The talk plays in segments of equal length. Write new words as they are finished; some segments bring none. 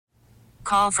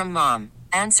Call from mom.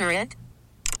 Answer it.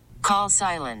 Call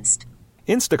silenced.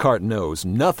 Instacart knows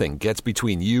nothing gets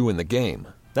between you and the game.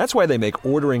 That's why they make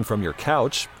ordering from your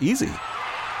couch easy.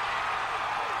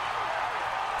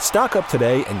 Stock up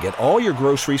today and get all your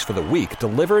groceries for the week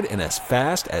delivered in as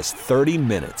fast as 30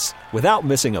 minutes without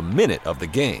missing a minute of the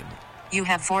game. You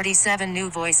have 47 new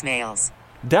voicemails.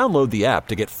 Download the app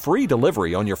to get free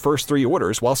delivery on your first 3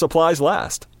 orders while supplies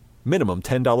last. Minimum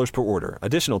 $10 per order.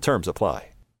 Additional terms apply.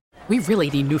 We really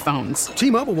need new phones.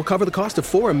 T-Mobile will cover the cost of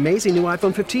 4 amazing new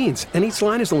iPhone 15s, and each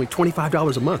line is only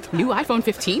 $25 a month. New iPhone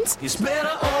 15s? It's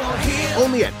better over here.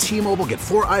 Only at T-Mobile, get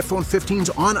 4 iPhone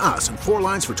 15s on us and 4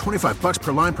 lines for $25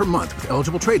 per line per month with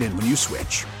eligible trade-in when you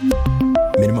switch.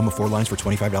 Minimum of 4 lines for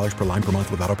 $25 per line per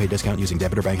month with autopay discount using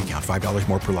debit or bank account. $5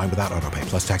 more per line without autopay,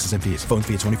 plus taxes and fees. Phone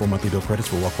fee at 24 monthly bill credits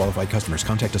for well-qualified customers.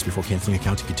 Contact us before canceling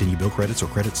account to continue bill credits or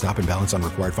credit stop and balance on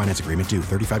required finance agreement due.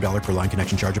 $35 per line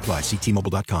connection charge applies. See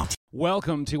T-Mobile.com.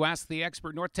 Welcome to Ask the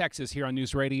Expert North Texas here on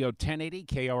News Radio 1080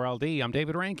 KRLD. I'm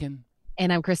David Rancken.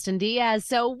 And I'm Kristin Diaz.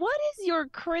 So what is your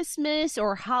Christmas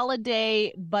or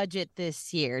holiday budget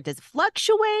this year? Does it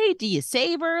fluctuate? Do you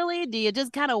save early? Do you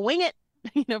just kind of wing it?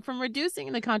 From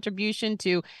reducing the contribution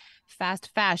to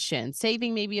fast fashion,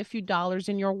 saving maybe a few dollars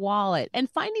in your wallet, and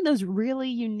finding those really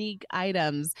unique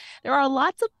items. There are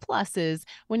lots of pluses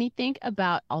when you think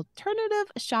about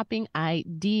alternative shopping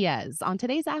ideas. On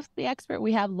today's Ask the Expert,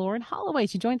 we have Lauren Holloway.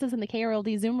 She joins us in the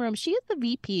KRLD Zoom room. She is the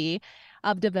VP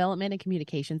of Development and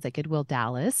Communications at Goodwill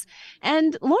Dallas.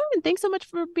 And Lauren, thanks so much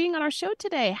for being on our show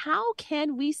today. How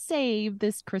can we save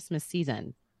this Christmas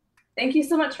season? Thank you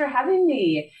so much for having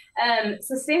me.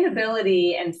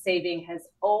 Sustainability and saving has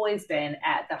always been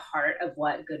at the heart of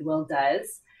what Goodwill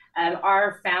does.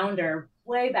 Our founder,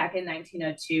 way back in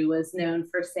 1902, was known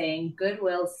for saying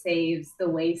Goodwill saves the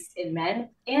waste in men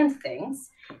and things,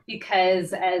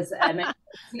 because as many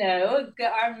know,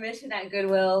 our mission at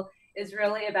Goodwill is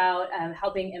really about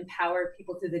helping empower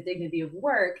people through the dignity of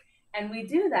work. And we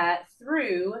do that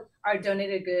through our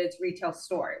donated goods retail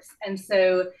stores. And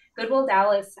so Goodwill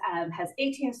Dallas has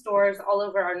 18 stores all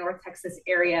over our North Texas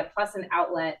area, plus an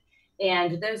outlet.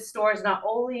 And those stores not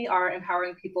only are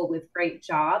empowering people with great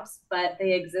jobs, but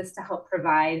they exist to help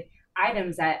provide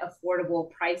items at affordable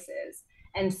prices.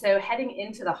 And so heading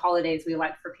into the holidays, we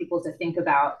like for people to think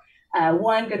about,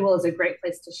 one, Goodwill is a great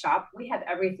place to shop. We have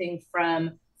everything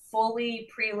from fully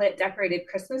pre-lit decorated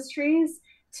Christmas trees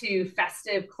to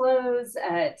festive clothes,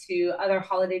 to other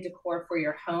holiday decor for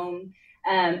your home.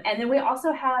 And then we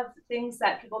also have things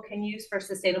that people can use for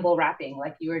sustainable wrapping,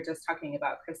 like you were just talking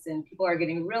about, Kristin. People are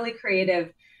getting really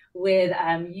creative with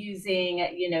using,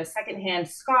 secondhand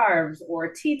scarves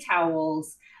or tea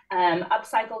towels,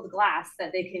 upcycled glass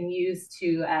that they can use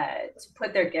to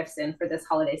put their gifts in for this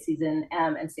holiday season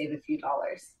and save a few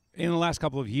dollars. In the last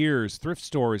couple of years, thrift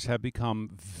stores have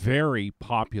become very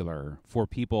popular for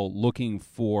people looking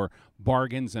for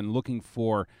bargains and looking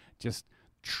for just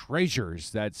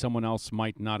treasures that someone else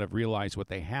might not have realized what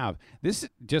they have. This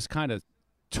just kind of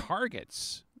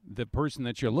targets the person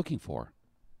that you're looking for.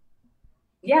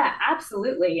 Yeah,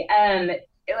 absolutely. And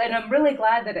I'm really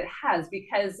glad that it has,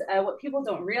 because what people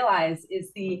don't realize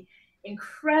is the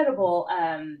incredible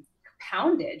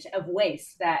poundage of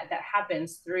waste that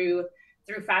happens through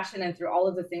fashion and through all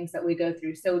of the things that we go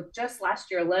through. So just last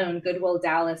year alone, Goodwill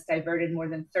Dallas diverted more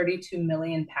than 32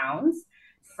 million pounds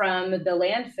from the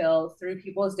landfill through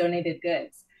people's donated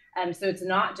goods. So it's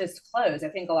not just clothes. I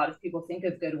think a lot of people think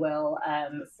of Goodwill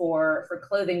for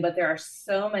clothing, but there are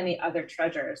so many other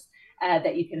treasures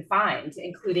that you can find,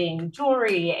 including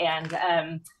jewelry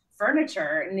and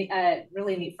furniture,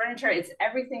 really neat furniture.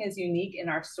 Everything is unique in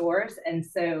our stores. And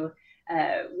so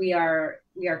we are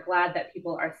glad that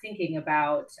people are thinking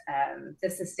about the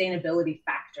sustainability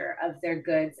factor of their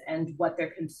goods and what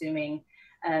they're consuming,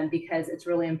 because it's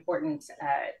really important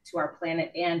to our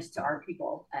planet and to our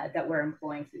people that we're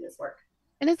employing through this work.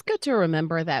 And it's good to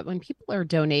remember that when people are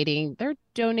donating, they're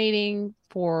donating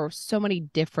for so many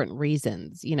different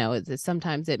reasons.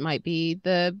 Sometimes it might be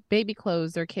the baby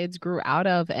clothes their kids grew out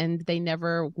of and they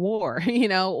never wore,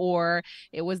 or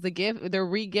it was the gift, they're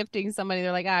re-gifting somebody.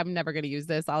 They're like, I'm never going to use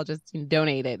this. I'll just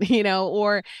donate it,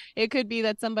 or it could be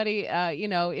that somebody,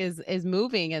 is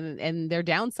moving and they're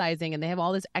downsizing and they have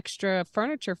all this extra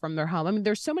furniture from their home. I mean,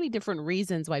 there's so many different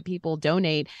reasons why people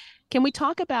donate. Can we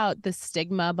talk about the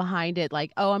stigma behind it?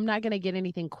 Like, oh, I'm not going to get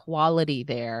anything quality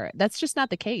there. That's just not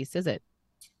the case, is it?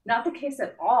 Not the case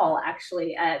at all,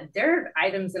 actually. There are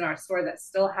items in our store that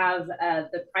still have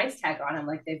the price tag on them,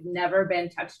 like they've never been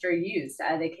touched or used.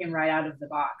 They came right out of the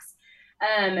box.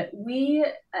 We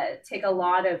take a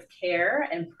lot of care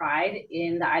and pride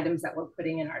in the items that we're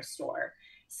putting in our store.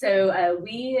 So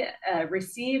we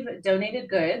receive donated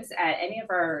goods at any of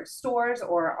our stores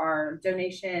or our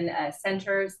donation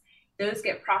centers. Those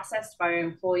get processed by our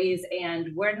employees,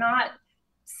 and we're not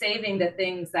saving the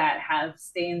things that have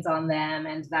stains on them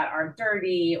and that are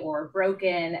dirty or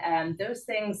broken. Those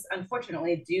things,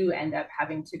 unfortunately, do end up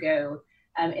having to go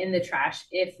in the trash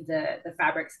if the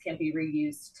fabrics can be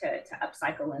reused to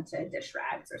upcycle into dish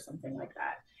rags or something like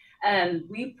that.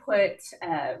 We put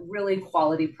really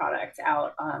quality product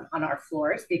out on our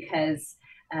floors because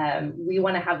we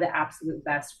want to have the absolute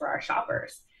best for our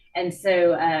shoppers. And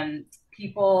so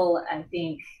people, I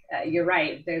think you're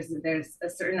right, there's a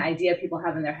certain idea people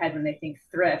have in their head when they think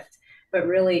thrift, but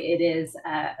really it is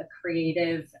a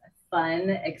creative, fun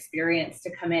experience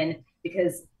to come in,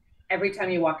 because every time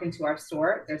you walk into our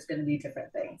store, there's going to be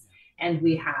different things. And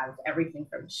we have everything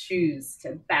from shoes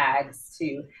to bags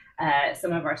to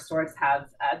some of our stores have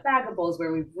bagables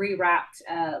where we've rewrapped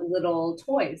little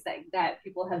toys that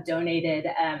people have donated.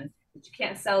 But you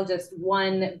can't sell just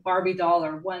one Barbie doll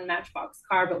or one Matchbox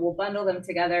car, but we'll bundle them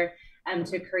together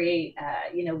to create,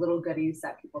 little goodies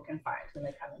that people can find when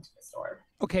they come into the store.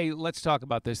 Okay, let's talk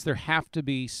about this. There have to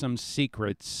be some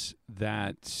secrets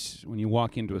that when you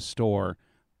walk into a store,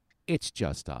 it's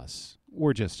just us.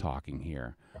 We're just talking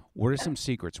here. What are some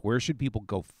secrets? Where should people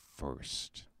go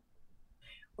first?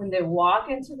 When they walk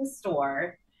into the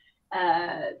store,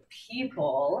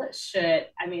 people should,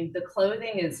 the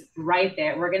clothing is right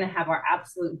there. We're going to have our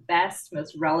absolute best,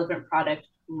 most relevant product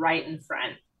right in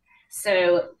front.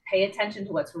 So pay attention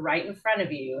to what's right in front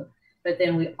of you. But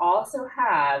then we also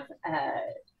have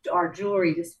our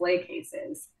jewelry display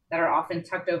cases that are often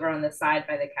tucked over on the side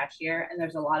by the cashier. And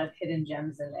there's a lot of hidden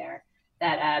gems in there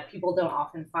that people don't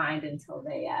often find until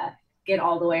they get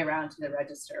all the way around to the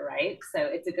register, right? So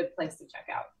it's a good place to check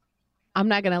out. I'm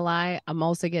not going to lie. I'm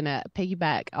also going to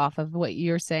piggyback off of what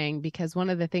you're saying, because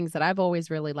one of the things that I've always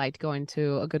really liked going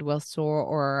to a Goodwill store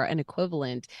or an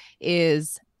equivalent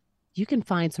is you can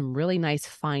find some really nice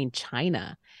fine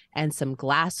china and some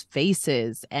glass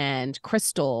vases and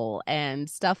crystal and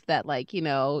stuff that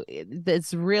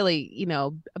that's really,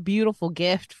 a beautiful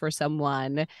gift for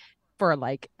someone for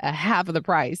like a half of the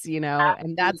price,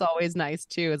 and that's always nice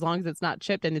too, as long as it's not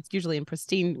chipped and it's usually in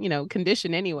pristine,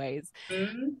 condition anyways.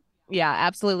 Mm-hmm. Yeah,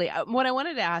 absolutely. What I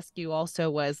wanted to ask you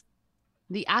also was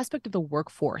the aspect of the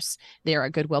workforce there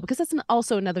at Goodwill, because that's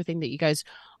also another thing that you guys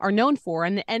are known for.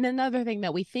 And another thing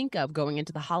that we think of going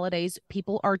into the holidays,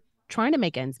 people are trying to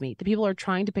make ends meet. The people are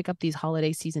trying to pick up these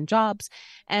holiday season jobs.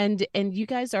 And you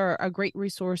guys are a great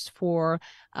resource for,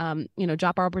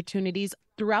 job opportunities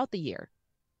throughout the year.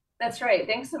 That's right.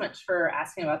 Thanks so much for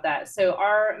asking about that. So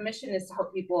our mission is to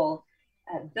help people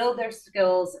build their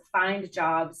skills, find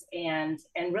jobs, and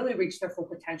really reach their full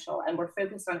potential. And we're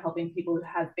focused on helping people who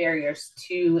have barriers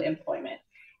to employment.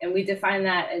 And we define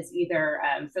that as either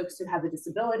folks who have a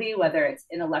disability, whether it's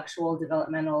intellectual,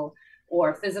 developmental,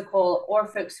 or physical, or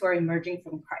folks who are emerging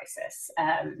from crisis.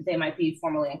 They might be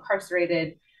formerly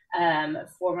incarcerated,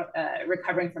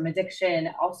 recovering from addiction,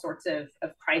 all sorts of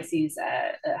crises,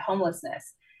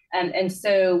 homelessness. And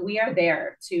so we are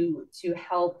there to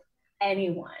help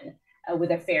anyone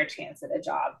with a fair chance at a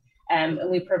job. And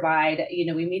we provide,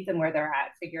 we meet them where they're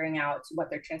at, figuring out what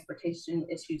their transportation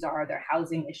issues are, their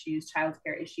housing issues,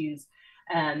 childcare issues,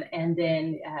 and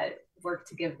then work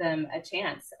to give them a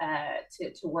chance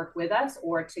to work with us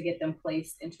or to get them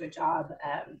placed into a job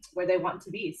where they want to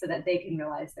be so that they can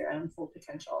realize their own full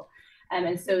potential.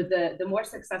 And so the more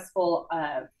successful,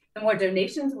 the more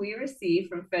donations we receive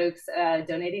from folks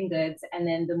donating goods, and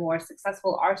then the more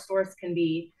successful our stores can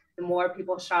be, the more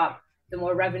people shop, the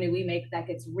more revenue we make that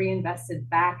gets reinvested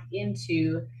back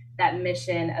into that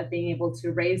mission of being able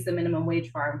to raise the minimum wage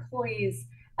for our employees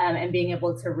and being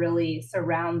able to really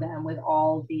surround them with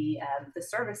all the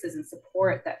services and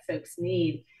support that folks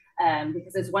need.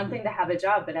 Because it's one thing to have a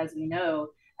job, but as we know,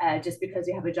 just because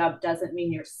you have a job doesn't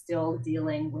mean you're still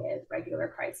dealing with regular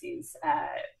crises,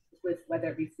 with whether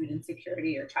it be food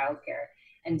insecurity or childcare.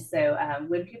 And so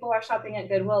when people are shopping at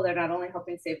Goodwill, they're not only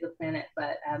helping save the planet,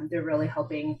 but they're really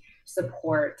helping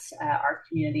support our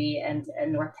community and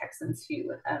North Texans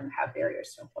who have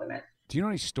barriers to employment. Do you know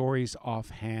any stories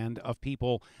offhand of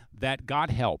people that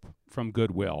got help from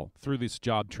Goodwill through this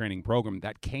job training program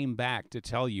that came back to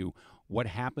tell you what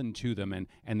happened to them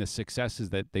and the successes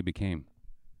that they became?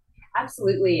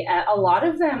 Absolutely. A lot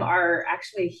of them are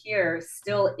actually here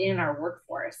still in our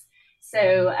workforce.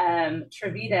 So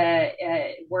Trevita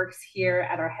works here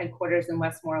at our headquarters in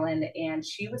Westmoreland, and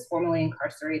she was formerly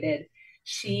incarcerated.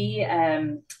 She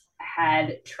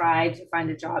had tried to find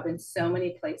a job in so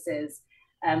many places,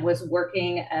 was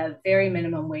working a very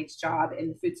minimum wage job in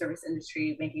the food service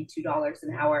industry, making $2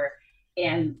 an hour,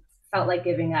 and felt like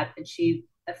giving up. And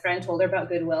a friend told her about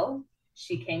Goodwill.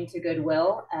 She came to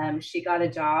Goodwill. She got a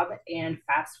job, and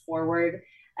fast forward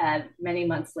many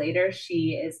months later,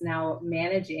 she is now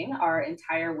managing our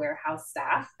entire warehouse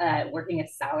staff, working a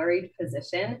salaried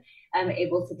position,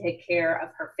 able to take care of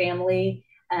her family,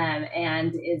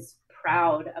 and is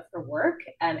proud of her work.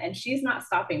 And she's not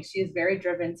stopping. She is very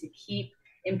driven to keep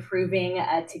improving,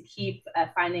 to keep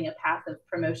finding a path of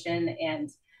promotion,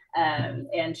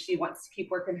 and she wants to keep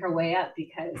working her way up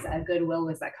because Goodwill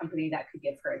was that company that could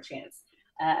give her a chance,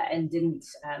 and didn't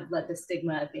let the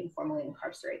stigma of being formally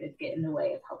incarcerated get in the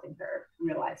way of helping her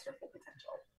realize her full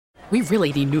potential. We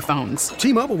really need new phones.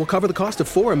 T-Mobile will cover the cost of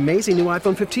 4 amazing new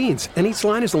iPhone 15s, and each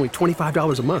line is only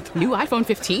 $25 a month. New iPhone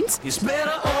 15s? It's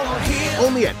better over here.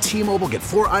 Only at T-Mobile, get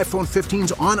 4 iPhone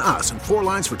 15s on us and 4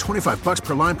 lines for $25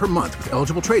 per line per month with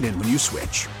eligible trade-in when you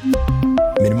switch.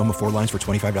 Minimum of 4 lines for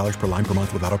 $25 per line per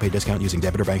month with autopay discount using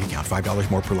debit or bank account.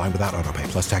 $5 more per line without autopay,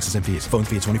 plus taxes and fees. Phone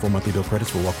fee at 24 monthly bill credits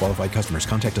for well-qualified customers.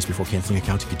 Contact us before canceling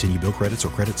account to continue bill credits or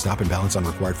credit stop and balance on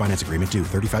required finance agreement due.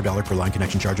 $35 per line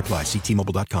connection charge applies. See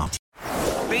T-Mobile.com.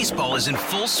 Baseball is in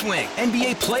full swing.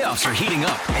 NBA playoffs are heating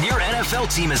up, and your NFL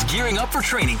team is gearing up for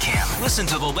training camp. Listen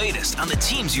to the latest on the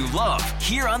teams you love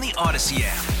here on the Odyssey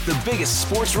app. The biggest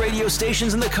sports radio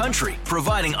stations in the country,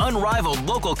 providing unrivaled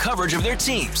local coverage of their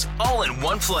teams, all in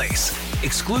one place.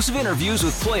 Exclusive interviews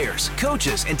with players,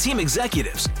 coaches, and team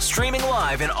executives, streaming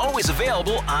live and always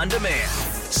available on demand.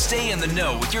 Stay in the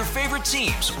know with your favorite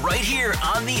teams right here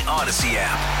on the Odyssey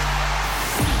app.